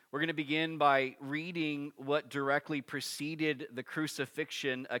We're going to begin by reading what directly preceded the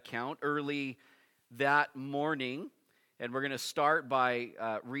crucifixion account early that morning. And we're going to start by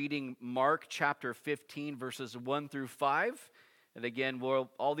reading Mark chapter 15, verses 1 through 5. And again,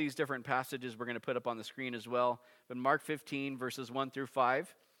 all these different passages we're going to put up on the screen as well. But Mark 15, verses 1 through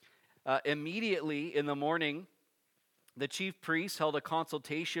 5. Immediately in the morning, the chief priests held a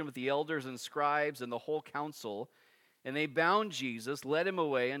consultation with the elders and scribes and the whole council. And they bound Jesus, led him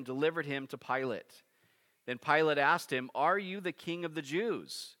away, and delivered him to Pilate. Then Pilate asked him, "Are you the king of the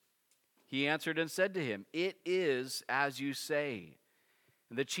Jews?" He answered and said to him, "It is as you say."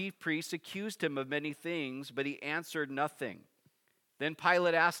 And the chief priests accused him of many things, but he answered nothing. Then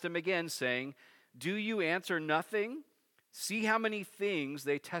Pilate asked him again, saying, "Do you answer nothing? See how many things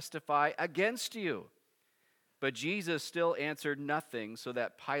they testify against you." But Jesus still answered nothing, so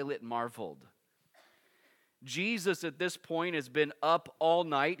that Pilate marveled. Jesus at this point has been up all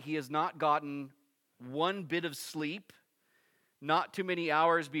night. He has not gotten one bit of sleep. Not too many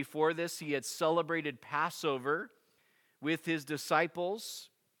hours before this, he had celebrated Passover with his disciples.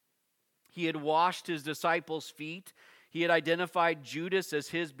 He had washed his disciples' feet. He had identified Judas as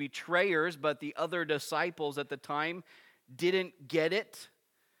his betrayers, but the other disciples at the time didn't get it.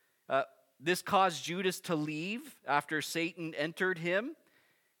 This caused Judas to leave after Satan entered him,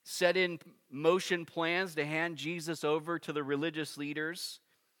 set in motion plans to hand Jesus over to the religious leaders.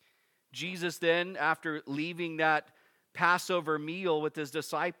 Jesus then, after leaving that Passover meal with his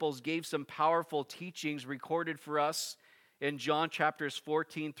disciples, gave some powerful teachings recorded for us in John chapters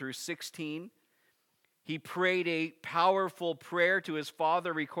 14 through 16. He prayed a powerful prayer to his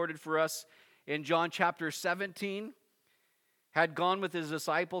Father recorded for us in John chapter 17. Had gone with his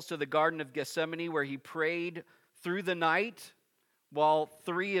disciples to the Garden of Gethsemane, where he prayed through the night while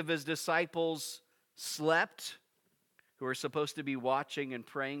 3 of his disciples slept, who were supposed to be watching and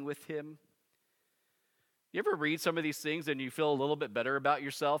praying with him. You ever read some of these things and you feel a little bit better about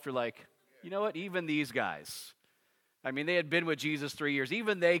yourself? You're like, you know what? Even these guys, I mean, they had been with Jesus 3 years.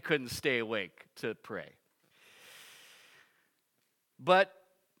 Even they couldn't stay awake to pray. But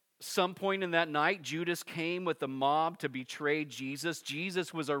some point in that night, Judas came with the mob to betray Jesus.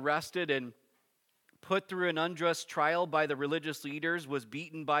 Jesus was arrested and put through an unjust trial by the religious leaders, was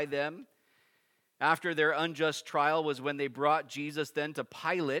beaten by them. After their unjust trial was when they brought Jesus then to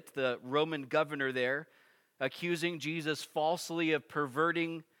Pilate, the Roman governor there, accusing Jesus falsely of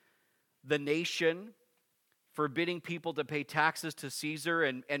perverting the nation, forbidding people to pay taxes to Caesar,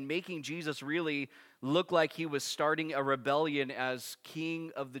 and making Jesus really look like he was starting a rebellion as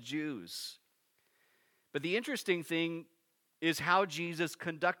king of the Jews. But the interesting thing is how Jesus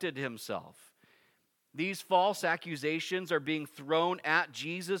conducted himself. These false accusations are being thrown at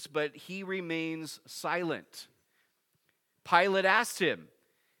Jesus, but he remains silent. Pilate asks him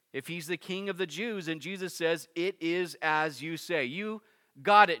if he's the king of the Jews, and Jesus says, "It is as you say." You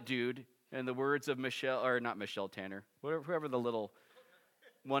got it, dude. In the words of Michelle, or not Michelle Tanner, whoever the little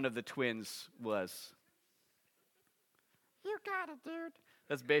one of the twins was. You got it, dude.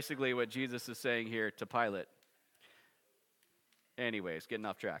 That's basically what Jesus is saying here to Pilate. Anyways, getting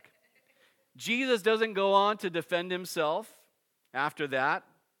off track. Jesus doesn't go on to defend himself after that,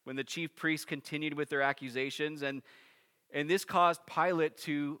 when the chief priests continued with their accusations, and this caused Pilate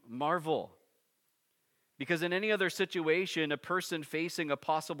to marvel. Because in any other situation, a person facing a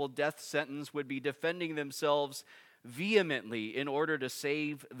possible death sentence would be defending themselves vehemently in order to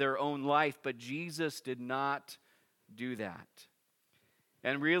save their own life, but Jesus did not do that.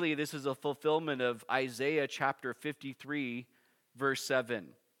 And really, this is a fulfillment of Isaiah chapter 53, verse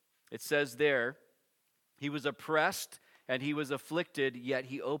 7. It says there, "He was oppressed and he was afflicted, yet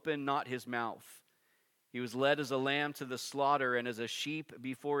he opened not his mouth. He was led as a lamb to the slaughter, and as a sheep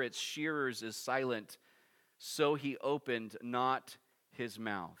before its shearers is silent, so he opened not his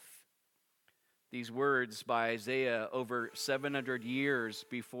mouth." These words by Isaiah over 700 years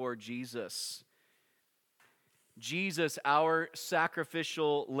before Jesus. Jesus, our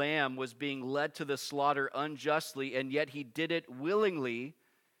sacrificial lamb, was being led to the slaughter unjustly, and yet he did it willingly,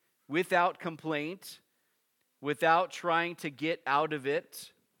 without complaint, without trying to get out of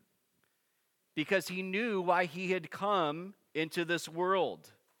it, because he knew why he had come into this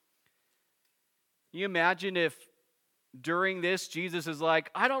world. Can you imagine if during this Jesus is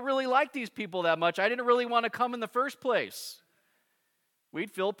like, "I don't really like these people that much. I didn't really want to come in the first place." We'd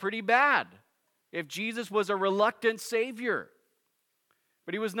feel pretty bad if Jesus was a reluctant Savior.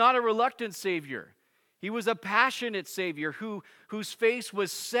 But he was not a reluctant Savior. He was a passionate Savior whose face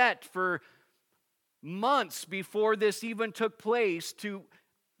was set for months before this even took place to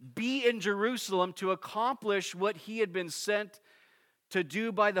be in Jerusalem to accomplish what he had been sent to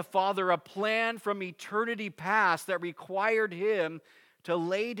do by the Father a plan from eternity past that required him to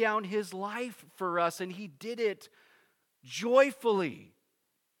lay down his life for us, and he did it joyfully.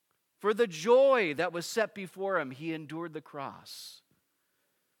 For the joy that was set before him, he endured the cross.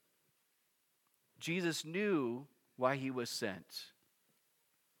 Jesus knew why he was sent,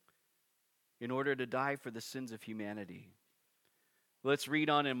 in order to die for the sins of humanity. Let's read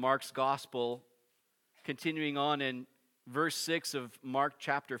on in Mark's gospel, continuing on in verse 6 of Mark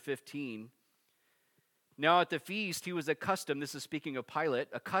chapter 15. Now at the feast he was accustomed, this is speaking of Pilate,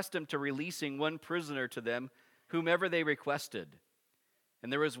 accustomed to releasing one prisoner to them, whomever they requested.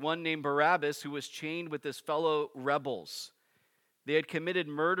 And there was one named Barabbas who was chained with his fellow rebels. They had committed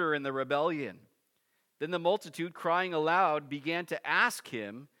murder in the rebellion. Then the multitude, crying aloud, began to ask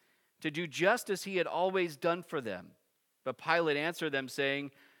him to do just as he had always done for them. But Pilate answered them,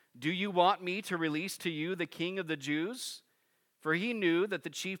 saying, "Do you want me to release to you the king of the Jews?" For he knew that the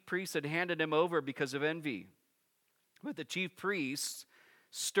chief priests had handed him over because of envy. But the chief priests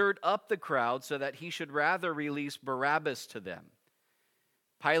stirred up the crowd so that he should rather release Barabbas to them.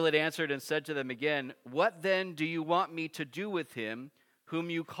 Pilate answered and said to them again, "What then do you want me to do with him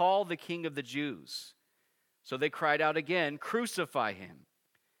whom you call the king of the Jews?" So they cried out again, "Crucify him."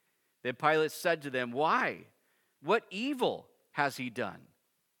 Then Pilate said to them, "Why? What evil has he done?"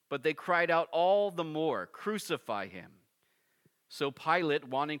 But they cried out all the more, "Crucify him." So Pilate,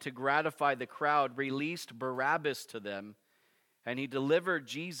 wanting to gratify the crowd, released Barabbas to them, and he delivered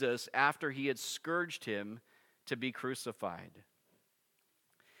Jesus after he had scourged him to be crucified.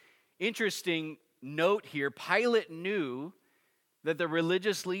 Interesting note here, Pilate knew that the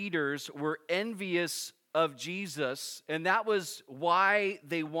religious leaders were envious of Jesus, and that was why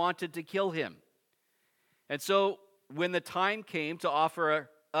they wanted to kill him. And so when the time came to offer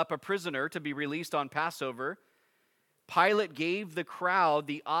up a prisoner to be released on Passover, Pilate gave the crowd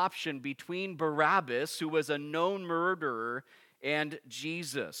the option between Barabbas, who was a known murderer, and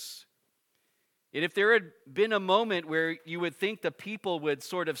Jesus. And if there had been a moment where you would think the people would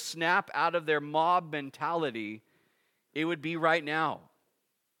sort of snap out of their mob mentality, it would be right now.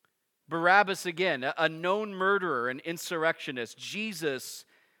 Barabbas, again, a known murderer, an insurrectionist. Jesus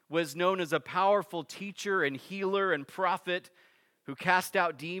was known as a powerful teacher and healer and prophet who cast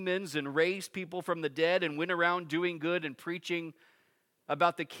out demons and raised people from the dead and went around doing good and preaching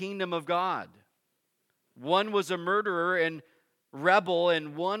about the kingdom of God. One was a murderer and rebel,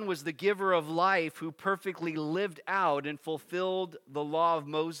 and one was the giver of life who perfectly lived out and fulfilled the law of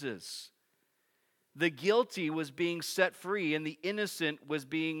Moses. The guilty was being set free, and the innocent was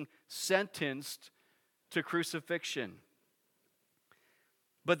being sentenced to crucifixion.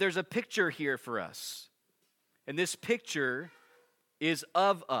 But there's a picture here for us, and this picture is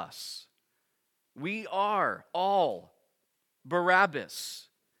of us. We are all Barabbas.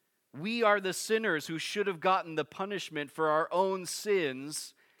 We are the sinners who should have gotten the punishment for our own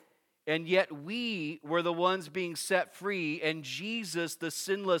sins, and yet we were the ones being set free, and Jesus, the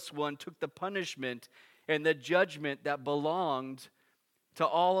sinless one, took the punishment and the judgment that belonged to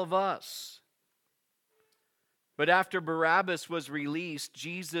all of us. But after Barabbas was released,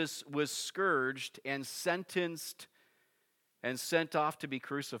 Jesus was scourged and sentenced and sent off to be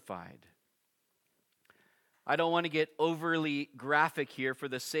crucified. I don't want to get overly graphic here for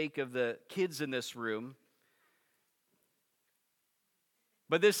the sake of the kids in this room.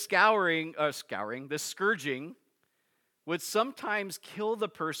 But this this scourging would sometimes kill the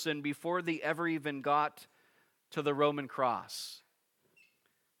person before they ever even got to the Roman cross.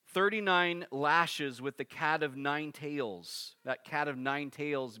 39 lashes with the cat of nine tails. That cat of nine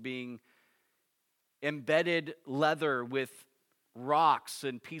tails being embedded leather with rocks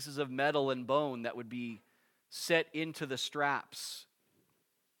and pieces of metal and bone that would be set into the straps.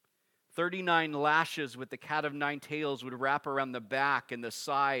 39 lashes with the cat of nine tails would wrap around the back and the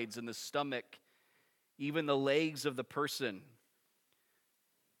sides and the stomach, even the legs of the person.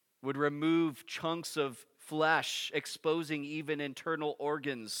 Would remove chunks of flesh, exposing even internal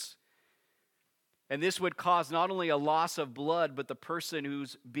organs. And this would cause not only a loss of blood, but the person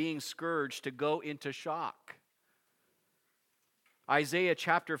who's being scourged to go into shock. Isaiah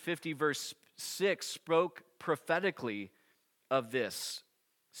chapter 50 verse 6 spoke prophetically of this.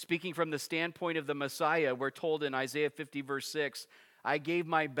 Speaking from the standpoint of the Messiah, we're told in Isaiah 50 verse 6, "I gave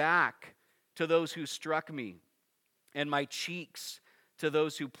my back to those who struck me, and my cheeks to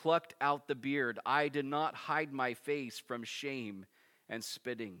those who plucked out the beard. I did not hide my face from shame and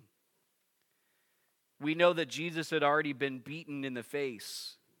spitting." We know that Jesus had already been beaten in the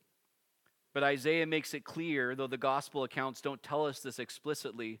face. But Isaiah makes it clear, though the gospel accounts don't tell us this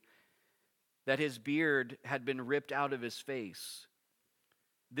explicitly, that his beard had been ripped out of his face.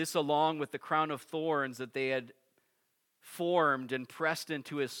 This, along with the crown of thorns that they had formed and pressed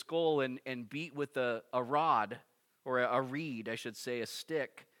into his skull and beat with a rod, or a reed, I should say, a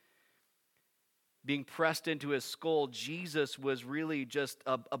stick, being pressed into his skull, Jesus was really just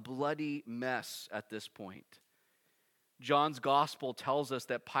a bloody mess at this point. John's gospel tells us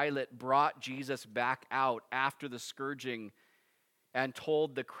that Pilate brought Jesus back out after the scourging and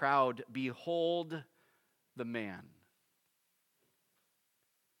told the crowd, "Behold the man,"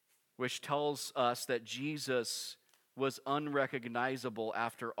 which tells us that Jesus was unrecognizable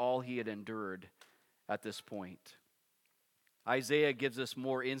after all he had endured at this point. Isaiah gives us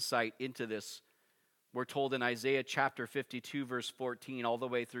more insight into this. We're told in Isaiah chapter 52, verse 14, all the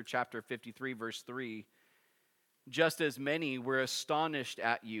way through chapter 53, verse 3, "Just as many were astonished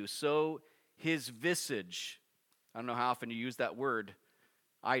at you, so his visage," I don't know how often you use that word.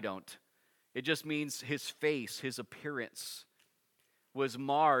 I don't. It just means his face, his appearance, "was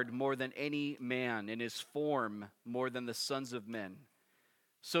marred more than any man, and his form more than the sons of men.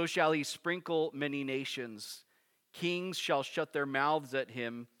 So shall he sprinkle many nations. Kings shall shut their mouths at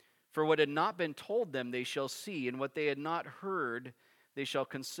him. For what had not been told them they shall see, and what they had not heard they shall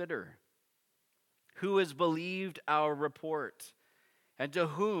consider. Who has believed our report? And to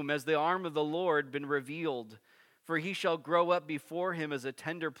whom has the arm of the Lord been revealed? For he shall grow up before him as a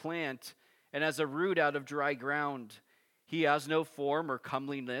tender plant, and as a root out of dry ground. He has no form or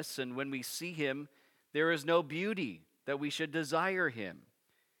comeliness, and when we see him, there is no beauty that we should desire him.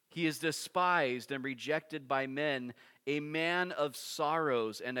 He is despised and rejected by men, a man of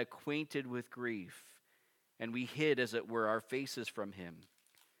sorrows and acquainted with grief. And we hid, as it were, our faces from him.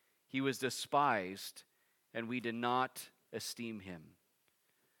 He was despised, and we did not esteem him."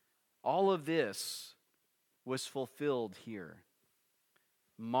 All of this was fulfilled here.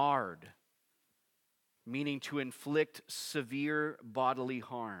 Marred, meaning to inflict severe bodily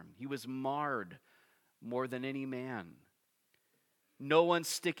harm. He was marred more than any man. No one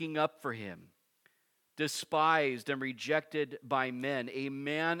sticking up for him. Despised and rejected by men, a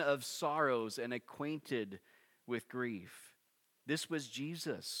man of sorrows and acquainted with grief. This was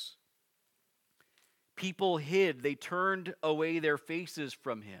Jesus. People hid, they turned away their faces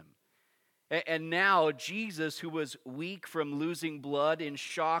from him. And now Jesus, who was weak from losing blood, in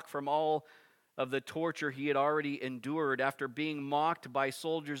shock from all of the torture he had already endured after being mocked by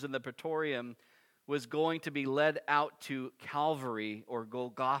soldiers in the Praetorium, was going to be led out to Calvary, or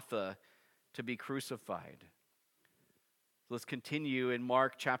Golgotha, to be crucified. Let's continue in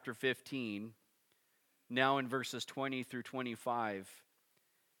Mark chapter 15, now in verses 20 through 25.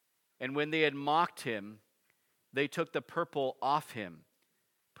 "And when they had mocked him, they took the purple off him,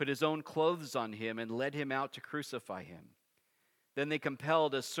 put his own clothes on him, and led him out to crucify him. Then they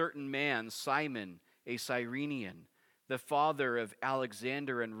compelled a certain man, Simon, a Cyrenian, the father of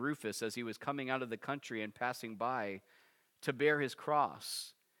Alexander and Rufus, as he was coming out of the country and passing by, to bear his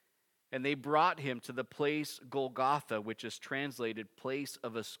cross. And they brought him to the place Golgotha, which is translated place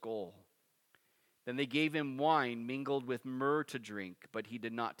of a skull. Then they gave him wine mingled with myrrh to drink, but he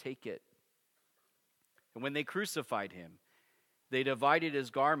did not take it. And when they crucified him, they divided his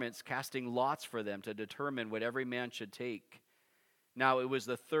garments, casting lots for them to determine what every man should take. Now it was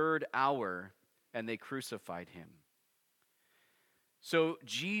the 3rd hour, and they crucified him." So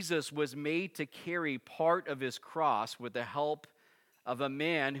Jesus was made to carry part of his cross with the help of a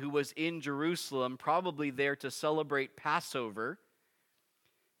man who was in Jerusalem, probably there to celebrate Passover.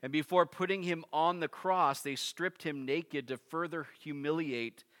 And before putting him on the cross, they stripped him naked to further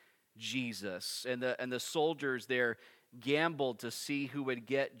humiliate Jesus. And the soldiers there gambled to see who would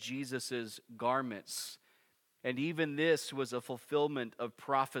get Jesus' garments. And even this was a fulfillment of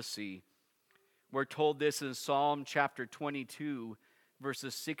prophecy. We're told this in Psalm chapter 22,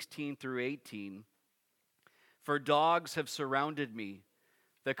 verses 16 through 18. "For dogs have surrounded me.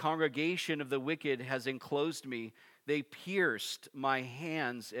 The congregation of the wicked has enclosed me. They pierced my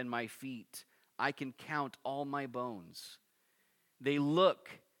hands and my feet. I can count all my bones. They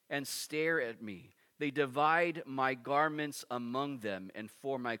look and stare at me. They divide my garments among them, and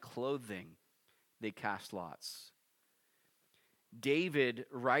for my clothing they cast lots." David,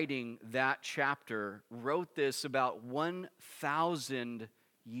 writing that chapter, wrote this about 1,000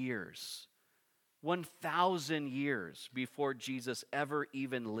 years. 1,000 years before Jesus ever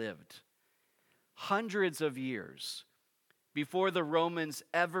even lived. Hundreds of years before the Romans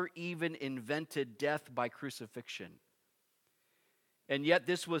ever even invented death by crucifixion. And yet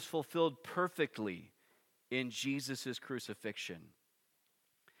this was fulfilled perfectly in Jesus' crucifixion.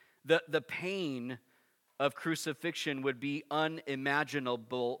 The pain of crucifixion would be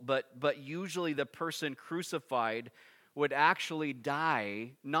unimaginable, but usually the person crucified would actually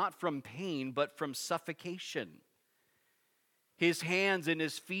die not from pain, but from suffocation. His hands and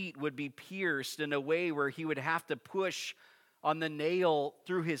his feet would be pierced in a way where he would have to push on the nail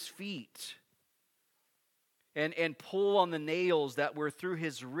through his feet and pull on the nails that were through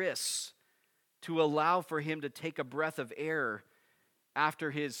his wrists to allow for him to take a breath of air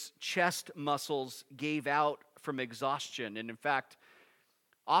after his chest muscles gave out from exhaustion. And in fact,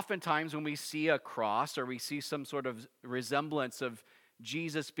 oftentimes when we see a cross or we see some sort of resemblance of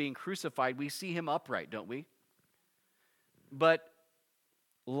Jesus being crucified, we see him upright, don't we? But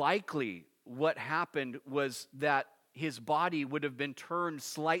likely what happened was that his body would have been turned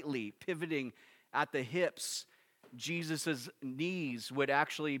slightly, pivoting at the hips. Jesus' knees would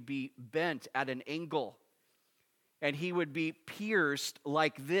actually be bent at an angle, and he would be pierced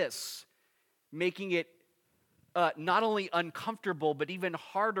like this, making it not only uncomfortable, but even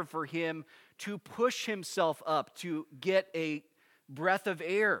harder for him to push himself up to get a breath of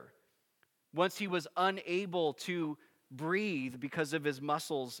air once he was unable to breathe because of his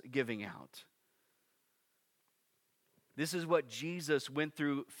muscles giving out. This is what Jesus went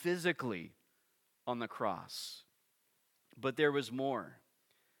through physically on the cross. But there was more.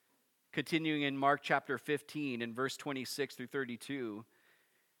 Continuing in Mark chapter 15 and verse 26 through 32,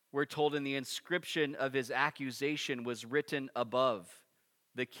 we're told, in the inscription of his accusation was written above,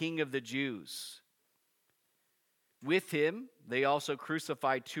 "The King of the Jews." With him, they also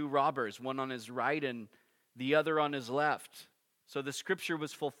crucified two robbers, one on his right and the other on his left. So the scripture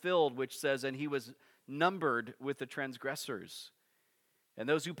was fulfilled, which says, "And he was numbered with the transgressors." And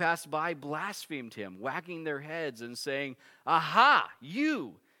those who passed by blasphemed him, wagging their heads and saying, "Aha,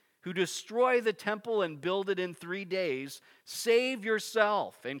 you who destroy the temple and build it in 3 days, save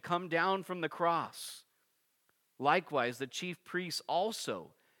yourself and come down from the cross." Likewise, the chief priests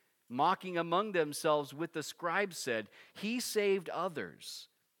also, mocking among themselves with the scribes, said, "He saved others,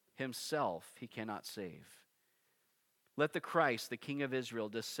 himself he cannot save. Let the Christ, the King of Israel,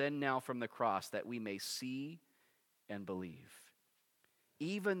 descend now from the cross, that we may see and believe."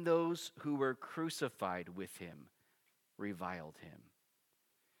 Even those who were crucified with him reviled him.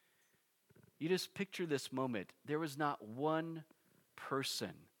 You just picture this moment. There was not one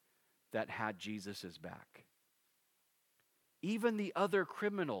person that had Jesus' back. Even the other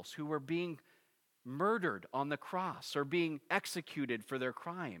criminals who were being murdered on the cross or being executed for their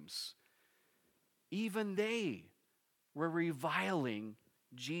crimes, even they were reviling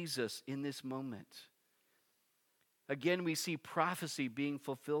Jesus in this moment. Again, we see prophecy being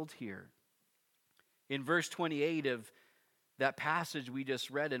fulfilled here. In verse 28 of that passage we just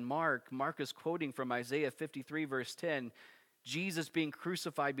read in Mark, Mark is quoting from Isaiah 53, verse 10. Jesus being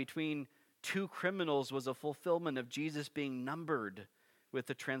crucified between two criminals was a fulfillment of Jesus being numbered with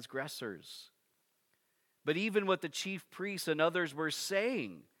the transgressors. But even what the chief priests and others were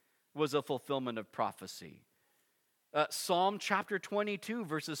saying was a fulfillment of prophecy. Psalm chapter 22,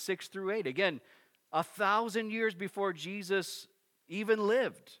 verses 6 through 8. Again, 1,000 years before Jesus even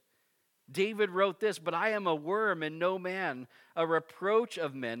lived, David wrote this, "But I am a worm and no man, a reproach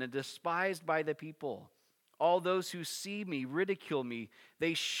of men and despised by the people. All those who see me ridicule me.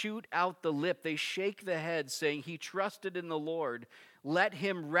 They shoot out the lip. They shake the head, saying, 'He trusted in the Lord. Let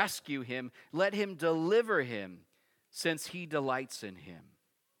him rescue him. Let him deliver him, since he delights in him.'"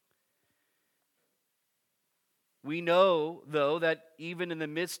 We know, though, that even in the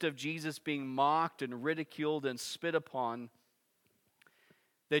midst of Jesus being mocked and ridiculed and spit upon,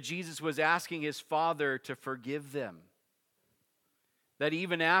 that Jesus was asking his Father to forgive them. That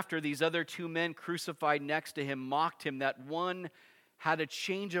even after these other two men crucified next to him mocked him, that one had a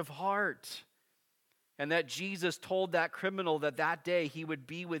change of heart. And that Jesus told that criminal that that day he would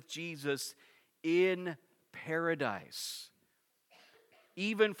be with Jesus in paradise.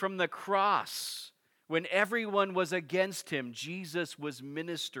 Even from the cross, when everyone was against him, Jesus was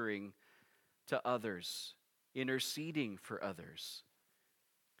ministering to others, interceding for others.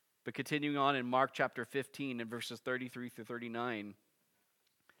 But continuing on in Mark chapter 15 and verses 33 through 39.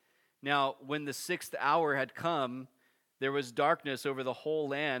 "Now, when the 6th hour had come, there was darkness over the whole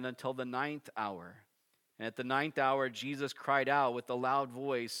land until the 9th hour. And at the 9th hour, Jesus cried out with a loud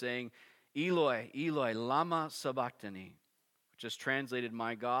voice, saying, 'Eloi, Eloi, lama sabachthani,' which is translated,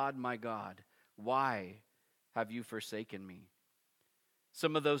 my God, why have you forsaken me?"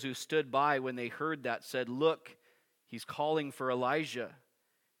 Some of those who stood by when they heard that said, "Look, he's calling for Elijah."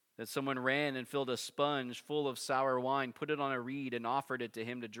 Then someone ran and filled a sponge full of sour wine, put it on a reed, and offered it to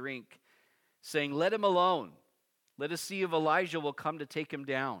him to drink, saying, "Let him alone. Let us see if Elijah will come to take him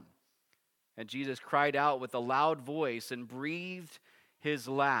down." And Jesus cried out with a loud voice and breathed his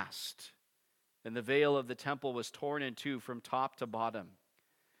last. and the veil of the temple was torn in two from top to bottom.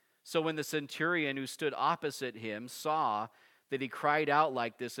 So when the centurion who stood opposite him saw that he cried out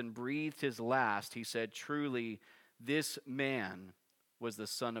like this and breathed his last, he said, "Truly, this man was the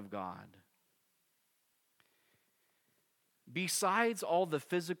Son of God." Besides all the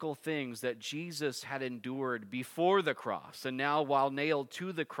physical things that Jesus had endured before the cross and now while nailed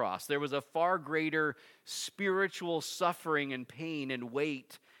to the cross, there was a far greater spiritual suffering and pain and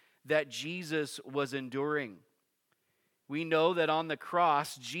weight that Jesus was enduring. We know that on the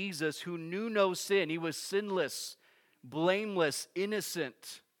cross, Jesus, who knew no sin, he was sinless, blameless,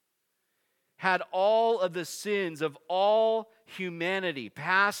 innocent, had all of the sins of all humanity,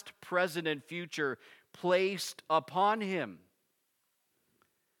 past, present, and future, placed upon him.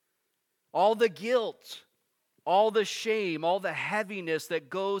 All the guilt, all the shame, all the heaviness that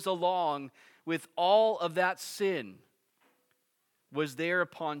goes along with all of that sin was there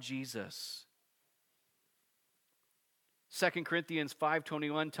upon Jesus. 2 Corinthians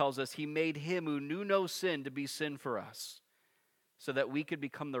 5:21 tells us he made him who knew no sin to be sin for us, so that we could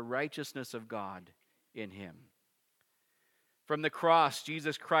become the righteousness of God in him. From the cross,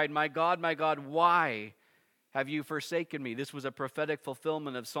 Jesus cried, my God, why have you forsaken me?" This was a prophetic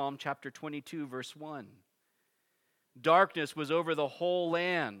fulfillment of Psalm chapter 22, verse 1. Darkness was over the whole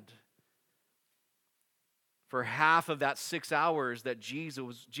land for half of that 6 hours that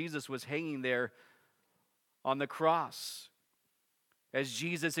Jesus was hanging there on the cross. As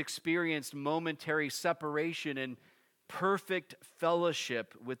Jesus experienced momentary separation and perfect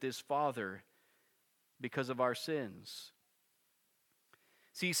fellowship with his Father because of our sins.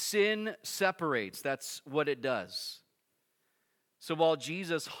 See, sin separates. That's what it does. So while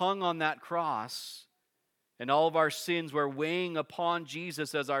Jesus hung on that cross and all of our sins were weighing upon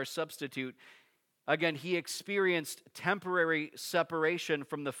Jesus as our substitute, again, he experienced temporary separation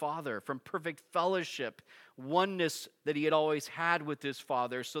from the Father, from perfect fellowship, oneness that he had always had with his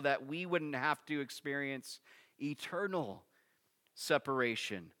Father, so that we wouldn't have to experience eternal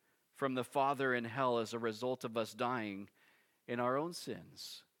separation from the Father in hell as a result of us dying in our own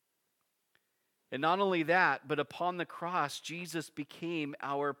sins. And not only that, but upon the cross, Jesus became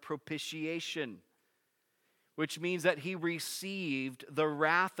our propitiation, which means that he received the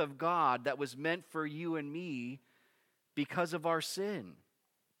wrath of God that was meant for you and me because of our sin.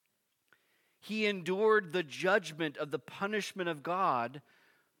 He endured the judgment of the punishment of God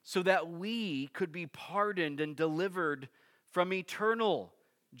so that we could be pardoned and delivered from eternal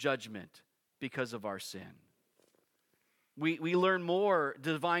judgment because of our sin. We learn more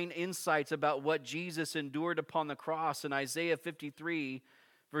divine insights about what Jesus endured upon the cross in Isaiah 53,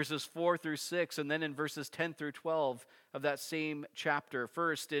 verses 4 through 6, and then in verses 10 through 12 of that same chapter.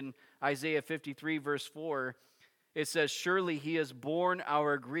 First, in Isaiah 53, verse 4, it says, "Surely he has borne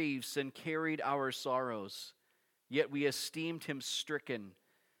our griefs and carried our sorrows, yet we esteemed him stricken,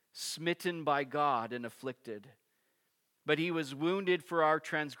 smitten by God, and afflicted. But he was wounded for our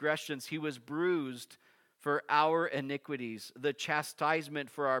transgressions, he was bruised for our iniquities. The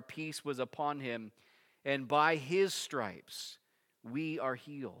chastisement for our peace was upon him, and by his stripes we are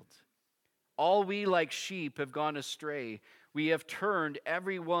healed. All we like sheep have gone astray. We have turned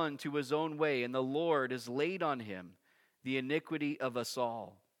every one to his own way, and the Lord has laid on him the iniquity of us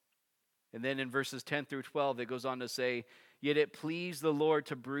all." And then in verses 10 through 12, it goes on to say, "Yet it pleased the Lord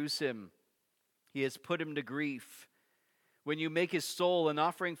to bruise him. He has put him to grief. When you make his soul an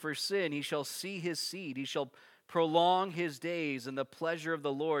offering for sin, he shall see his seed. He shall prolong his days, and the pleasure of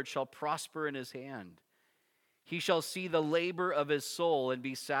the Lord shall prosper in his hand. He shall see the labor of his soul and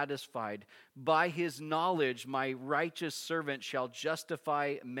be satisfied. By his knowledge my righteous servant shall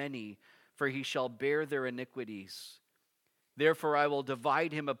justify many, for he shall bear their iniquities. Therefore I will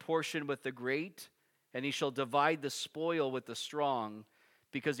divide him a portion with the great, and he shall divide the spoil with the strong,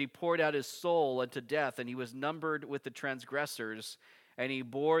 because he poured out his soul unto death, and he was numbered with the transgressors, and he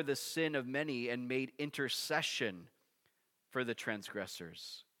bore the sin of many and made intercession for the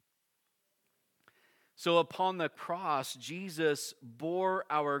transgressors." So upon the cross, Jesus bore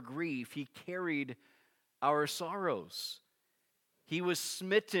our grief. He carried our sorrows. He was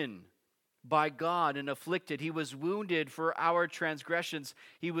smitten by God and afflicted. He was wounded for our transgressions.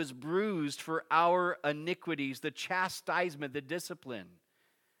 He was bruised for our iniquities. The chastisement, the discipline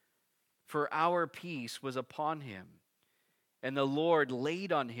for our peace was upon him. And the Lord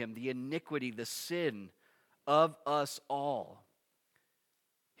laid on him the iniquity, the sin of us all.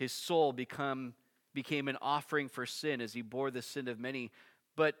 His soul became an offering for sin as he bore the sin of many.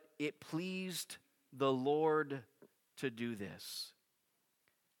 But it pleased the Lord to do this.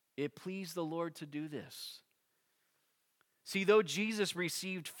 It pleased the Lord to do this. See, though Jesus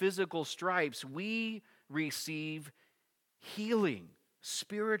received physical stripes, we receive healing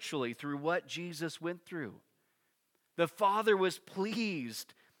spiritually through what Jesus went through. The Father was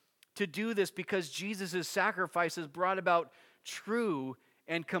pleased to do this because Jesus' sacrifices brought about true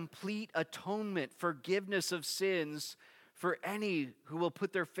and complete atonement, forgiveness of sins for any who will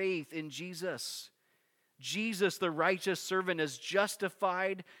put their faith in Jesus. Jesus, the righteous servant, has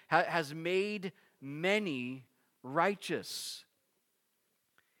justified, has made many righteous.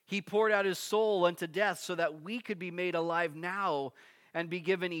 He poured out his soul unto death so that we could be made alive now and be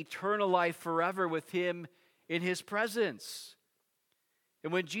given eternal life forever with him in his presence.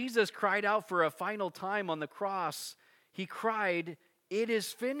 And when Jesus cried out for a final time on the cross, he cried, "It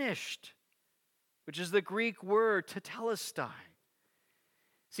is finished," which is the Greek word tetelestai.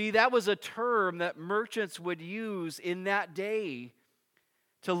 See, that was a term that merchants would use in that day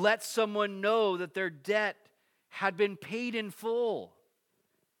to let someone know that their debt had been paid in full.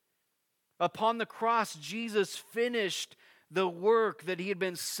 Upon the cross, Jesus finished the work that he had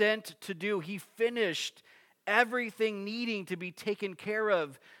been sent to do. He finished everything needing to be taken care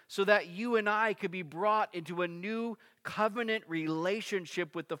of so that you and I could be brought into a new covenant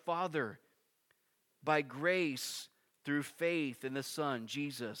relationship with the Father by grace through faith in the Son,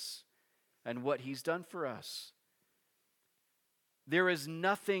 Jesus, and what he's done for us. There is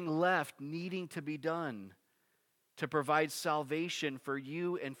nothing left needing to be done to provide salvation for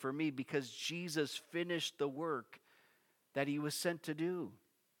you and for me because Jesus finished the work that he was sent to do.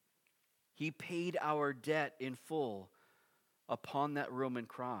 He paid our debt in full upon that Roman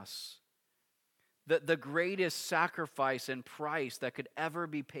cross. The greatest sacrifice and price that could ever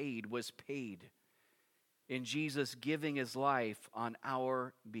be paid was paid in Jesus giving his life on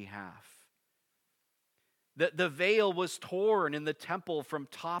our behalf. The veil was torn in the temple from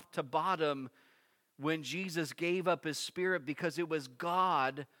top to bottom when Jesus gave up his spirit because it was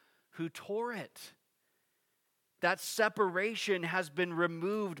God who tore it. That separation has been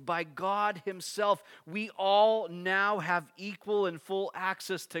removed by God himself. We all now have equal and full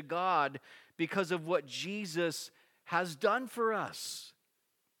access to God because of what Jesus has done for us.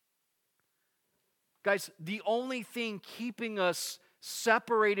 Guys, the only thing keeping us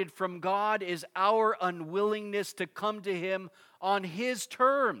separated from God is our unwillingness to come to him on his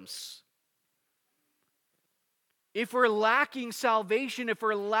terms. If we're lacking salvation, if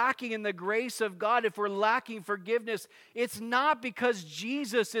we're lacking in the grace of God, if we're lacking forgiveness, it's not because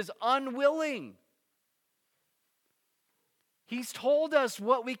Jesus is unwilling. He's told us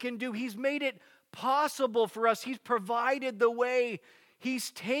what we can do. He's made it possible for us. He's provided the way.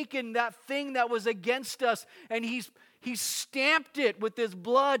 He's taken that thing that was against us and he's stamped it with his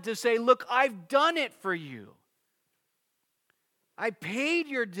blood to say, look, I've done it for you. I paid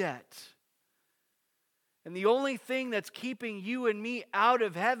your debt. And the only thing that's keeping you and me out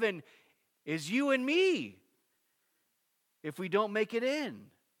of heaven is you and me. If we don't make it in,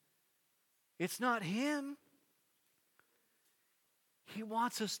 it's not him. He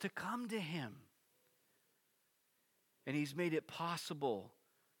wants us to come to him. And he's made it possible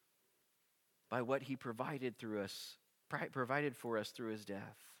by what he provided for us through his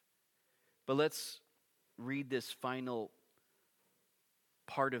death. But let's read this final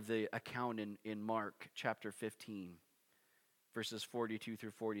part of the account in Mark chapter 15, verses 42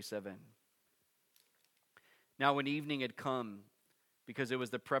 through 47. Now when evening had come, because it was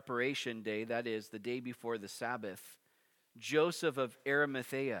the preparation day, that is, the day before the Sabbath, Joseph of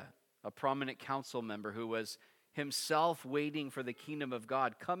Arimathea, a prominent council member who was himself waiting for the kingdom of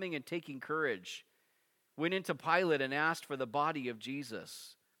God, coming and taking courage, went into Pilate and asked for the body of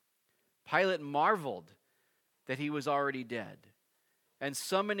Jesus. Pilate marveled that he was already dead. And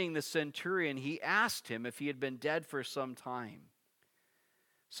summoning the centurion, he asked him if he had been dead for some time.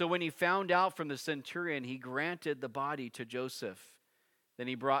 So when he found out from the centurion, he granted the body to Joseph. Then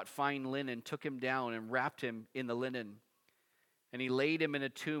he brought fine linen, took him down, and wrapped him in the linen. And he laid him in a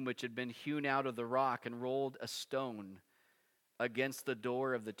tomb which had been hewn out of the rock and rolled a stone against the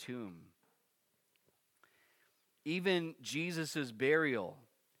door of the tomb. Even Jesus' burial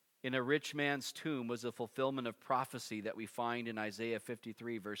in a rich man's tomb was a fulfillment of prophecy that we find in Isaiah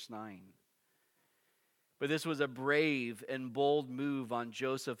 53, verse 9. But this was a brave and bold move on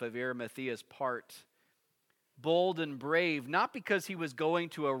Joseph of Arimathea's part. Bold and brave, not because he was going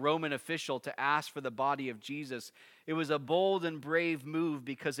to a Roman official to ask for the body of Jesus. It was a bold and brave move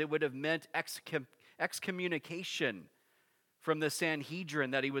because it would have meant excommunication from the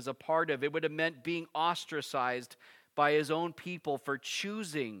Sanhedrin that he was a part of. It would have meant being ostracized by his own people for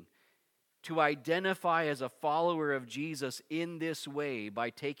choosing to identify as a follower of Jesus in this way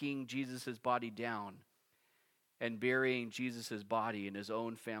by taking Jesus' body down and burying Jesus' body in his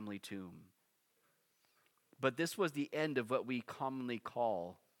own family tomb. But this was the end of what we commonly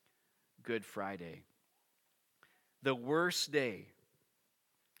call Good Friday. The worst day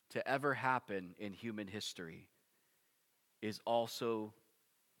to ever happen in human history is also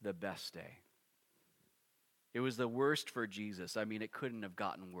the best day. It was the worst for Jesus. I mean, it couldn't have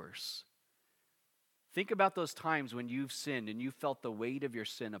gotten worse. Think about those times when you've sinned and you felt the weight of your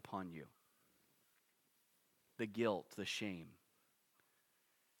sin upon you. The guilt, the shame.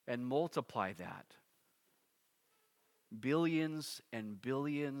 And multiply that. Billions and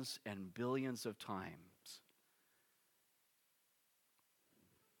billions and billions of times.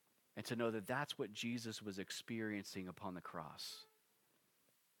 And to know that that's what Jesus was experiencing upon the cross.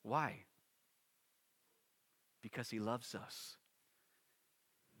 Why? Because he loves us.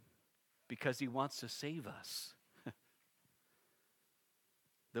 Because he wants to save us.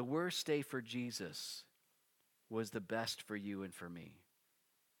 The worst day for Jesus was the best for you and for me.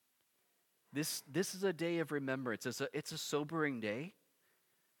 This is a day of remembrance. It's a sobering day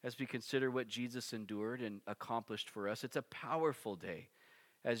as we consider what Jesus endured and accomplished for us. It's a powerful day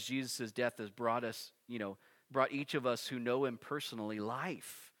as Jesus' death has brought each of us who know him personally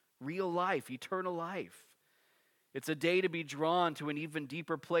life, real life, eternal life. It's a day to be drawn to an even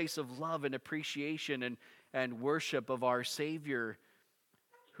deeper place of love and appreciation and worship of our Savior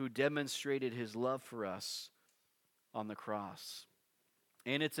who demonstrated his love for us on the cross.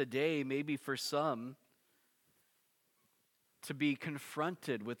 And it's a day, maybe for some, to be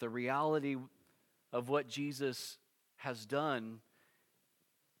confronted with the reality of what Jesus has done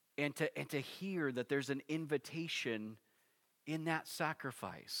and to hear that there's an invitation in that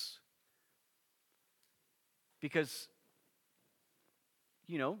sacrifice. Because,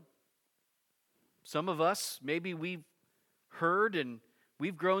 some of us, maybe we've heard and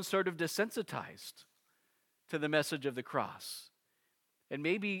we've grown sort of desensitized to the message of the cross. And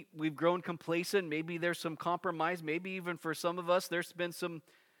maybe we've grown complacent. Maybe there's some compromise. Maybe even for some of us, there's been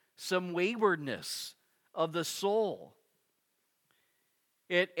some waywardness of the soul.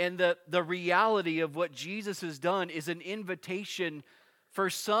 And the reality of what Jesus has done is an invitation for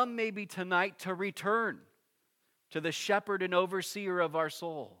some maybe tonight to return to the shepherd and overseer of our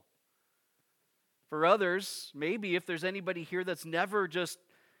soul. For others, maybe if there's anybody here that's never just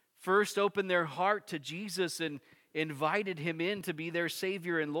first opened their heart to Jesus and invited him in to be their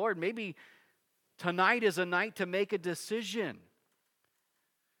Savior and Lord, maybe tonight is a night to make a decision.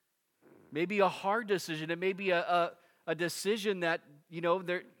 Maybe a hard decision. It may be a decision that, you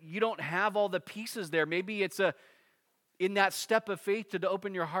don't have all the pieces there. Maybe it's in that step of faith to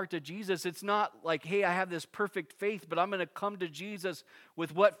open your heart to Jesus. It's not like, hey, I have this perfect faith, but I'm going to come to Jesus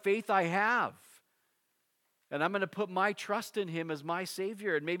with what faith I have. And I'm going to put my trust in him as my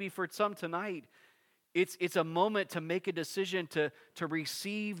Savior. And maybe for some tonight, it's a moment to make a decision to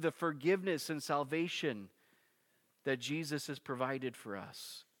receive the forgiveness and salvation that Jesus has provided for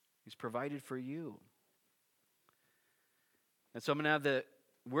us. He's provided for you. And so I'm going to have the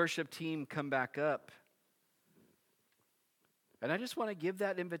worship team come back up. And I just want to give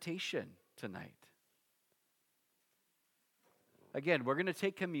that invitation tonight. Again, we're going to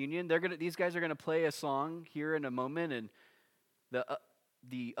take communion. These guys are going to play a song here in a moment, and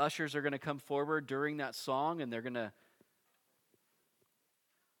the ushers are going to come forward during that song, and they're going to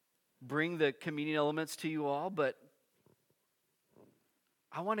bring the communion elements to you all. But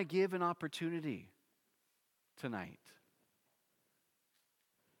I want to give an opportunity tonight.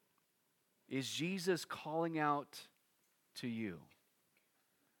 Is Jesus calling out to you?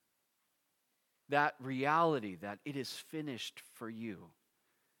 That reality that it is finished for you.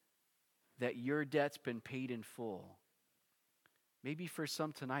 That your debt's been paid in full. Maybe for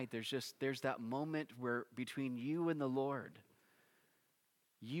some tonight, there's that moment where between you and the Lord,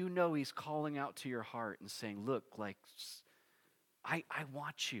 he's calling out to your heart and saying, look, I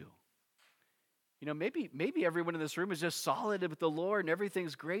want you. Maybe everyone in this room is just solid with the Lord and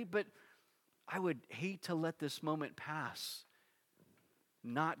everything's great, but I would hate to let this moment pass,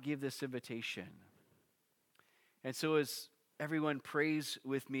 not give this invitation. And so as everyone prays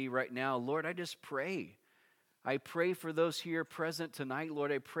with me right now, Lord, I just pray. I pray for those here present tonight.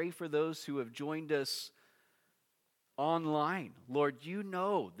 Lord, I pray for those who have joined us online. Lord, you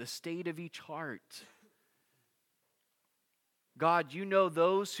know the state of each heart. God, you know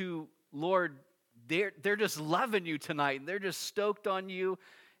those who, Lord, they're just loving you tonight, and they're just stoked on you.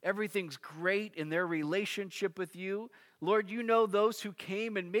 Everything's great in their relationship with you. Lord, you know those who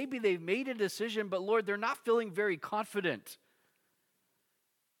came and maybe they've made a decision, but Lord, they're not feeling very confident.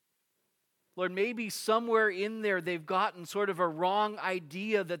 Lord, maybe somewhere in there they've gotten sort of a wrong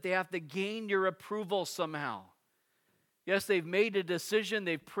idea that they have to gain your approval somehow. Yes, they've made a decision,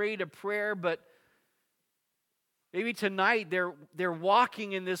 they've prayed a prayer, but maybe tonight they're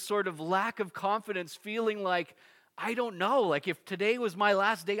walking in this sort of lack of confidence, feeling like, I don't know, like if today was my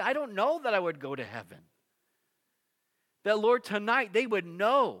last day, I don't know that I would go to heaven. That, Lord, tonight they would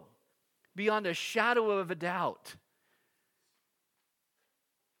know beyond a shadow of a doubt,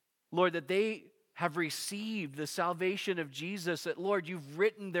 Lord, that they have received the salvation of Jesus, that, Lord, you've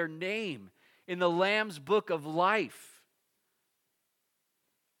written their name in the Lamb's book of life.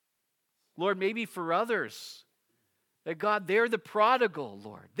 Lord, maybe for others, that God, they're the prodigal,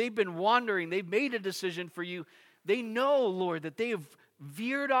 Lord. They've been wandering. They've made a decision for you. They know, Lord, that they have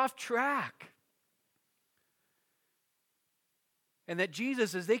veered off track. And that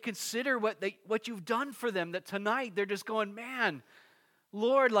Jesus, as they consider what you've done for them, that tonight they're just going, man,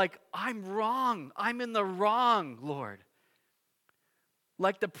 Lord, like I'm wrong. I'm in the wrong, Lord.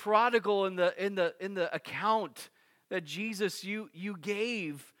 Like the prodigal in the account that Jesus you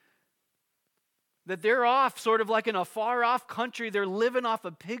gave, that they're off sort of like in a far off country. They're living off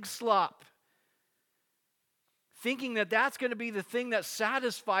of pig slop, thinking that that's going to be the thing that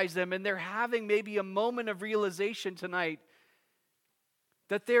satisfies them. And they're having maybe a moment of realization tonight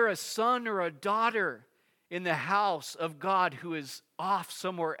that they're a son or a daughter in the house of God who is off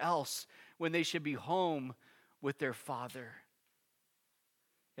somewhere else when they should be home with their Father.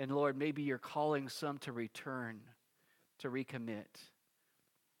 And Lord, maybe you're calling some to return, to recommit.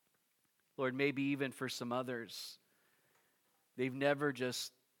 Lord, maybe even for some others, they've never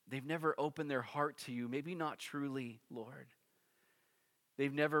opened their heart to you, maybe not truly, Lord.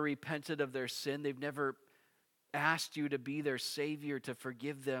 They've never repented of their sin. They've never asked you to be their Savior, to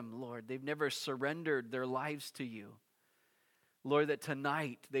forgive them, Lord. They've never surrendered their lives to you. Lord, that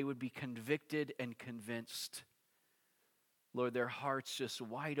tonight they would be convicted and convinced. Lord, their hearts just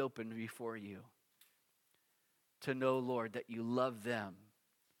wide open before you to know, Lord, that you love them.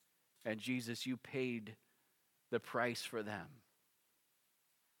 And Jesus, you paid the price for them.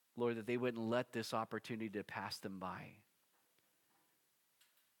 Lord, that they wouldn't let this opportunity to pass them by.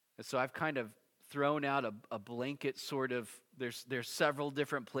 And so I've kind of thrown out a blanket sort of, there's several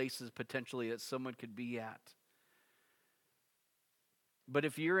different places potentially that someone could be at. But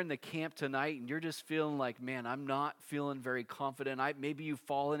if you're in the camp tonight and you're just feeling like, man, I'm not feeling very confident, maybe you've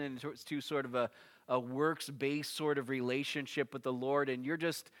fallen into sort of a works-based sort of relationship with the Lord, and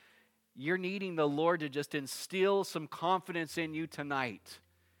you're needing the Lord to just instill some confidence in you tonight.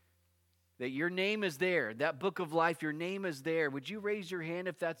 That your name is there, that book of life, your name is there. Would you raise your hand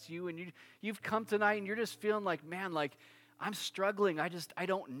if that's you? And you've come tonight and you're just feeling like, man, like I'm struggling. I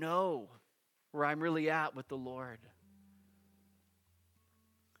don't know where I'm really at with the Lord.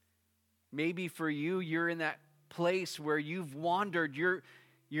 Maybe for you, you're in that place where you've wandered.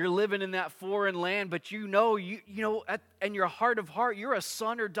 You're living in that foreign land, but you know, in your heart of heart, you're a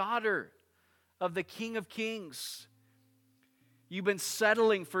son or daughter of the King of Kings. You've been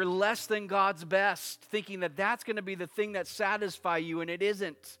settling for less than God's best, thinking that that's going to be the thing that satisfies you, and it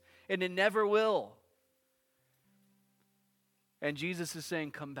isn't, and it never will. And Jesus is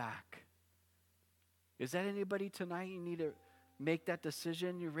saying, come back. Is that anybody tonight? You need to make that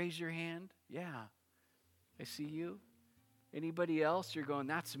decision. You raise your hand. Yeah, I see you. Anybody else? You're going,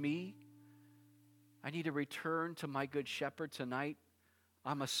 that's me. I need to return to my good shepherd tonight.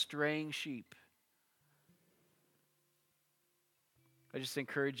 I'm a straying sheep. I just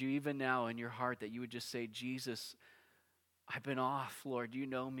encourage you even now in your heart that you would just say, Jesus, I've been off, Lord. You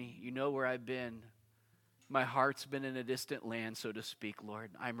know me. You know where I've been. My heart's been in a distant land, so to speak,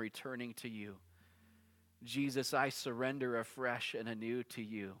 Lord. I'm returning to you. Jesus, I surrender afresh and anew to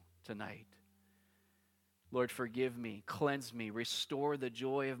you tonight. Lord, forgive me, cleanse me, restore the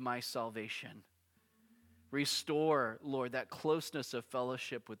joy of my salvation. Restore, Lord, that closeness of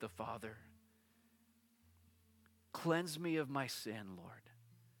fellowship with the Father. Cleanse me of my sin, Lord.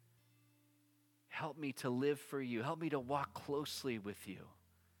 Help me to live for you. Help me to walk closely with you.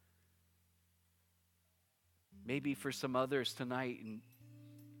 Maybe for some others tonight, and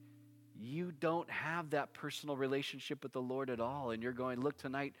you don't have that personal relationship with the Lord at all, and you're going, look,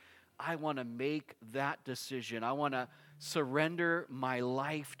 tonight, I want to make that decision. I want to surrender my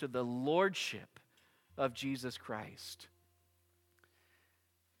life to the lordship of Jesus Christ.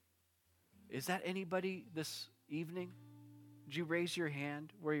 Is that anybody this evening? Would you raise your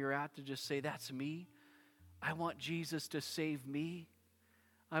hand where you're at to just say, that's me? I want Jesus to save me.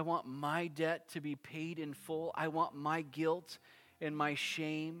 I want my debt to be paid in full. I want my guilt and my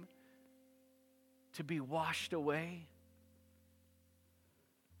shame to be washed away.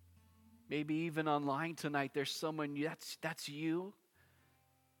 Maybe even online tonight, there's someone, that's you.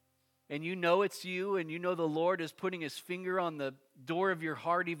 and you know it's you, and you know the Lord is putting his finger on the door of your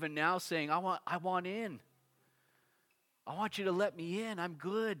heart even now saying, I want in. I want you to let me in. I'm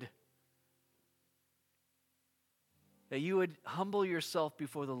good. That you would humble yourself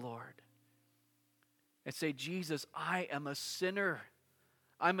before the Lord and say, Jesus, I am a sinner.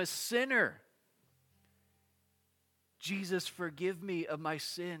 I'm a sinner. Jesus, forgive me of my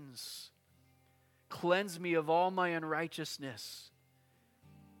sins. Cleanse me of all my unrighteousness.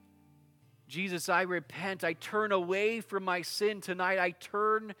 Jesus, I repent. I turn away from my sin tonight. I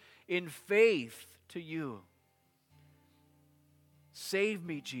turn in faith to you. Save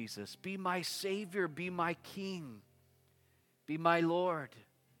me, Jesus. Be my Savior. Be my King. Be my Lord.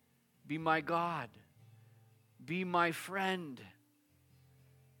 Be my God. Be my friend.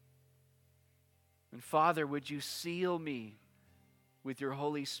 And Father, would you seal me with your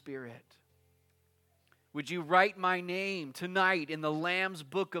Holy Spirit? Would you write my name tonight in the Lamb's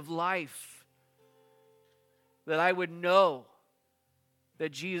book of life? That I would know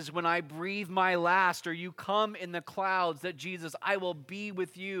that Jesus, when I breathe my last, or you come in the clouds, that Jesus, I will be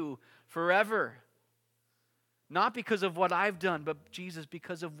with you forever. Not because of what I've done, but Jesus,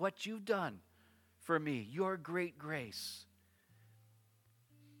 because of what you've done for me, your great grace.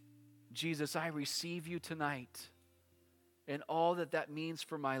 Jesus, I receive you tonight and all that that means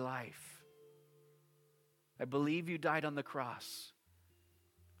for my life. I believe you died on the cross.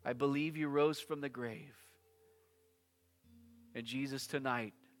 I believe you rose from the grave. And Jesus,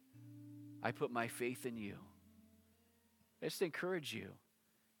 tonight, I put my faith in you. I just encourage you,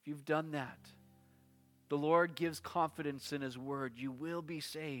 if you've done that, the Lord gives confidence in his word. You will be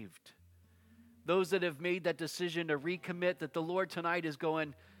saved. Those that have made that decision to recommit, that the Lord tonight is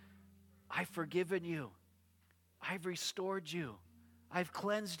going, I've forgiven you. I've restored you. I've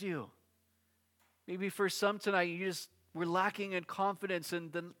cleansed you. Maybe for some tonight, we're lacking in confidence,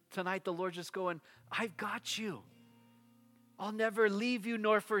 and then tonight the Lord's just going, I've got you. I'll never leave you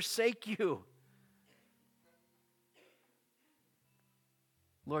nor forsake you.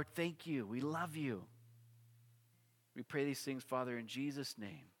 Lord, thank you. We love you. We pray these things, Father, in Jesus'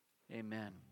 name. Amen.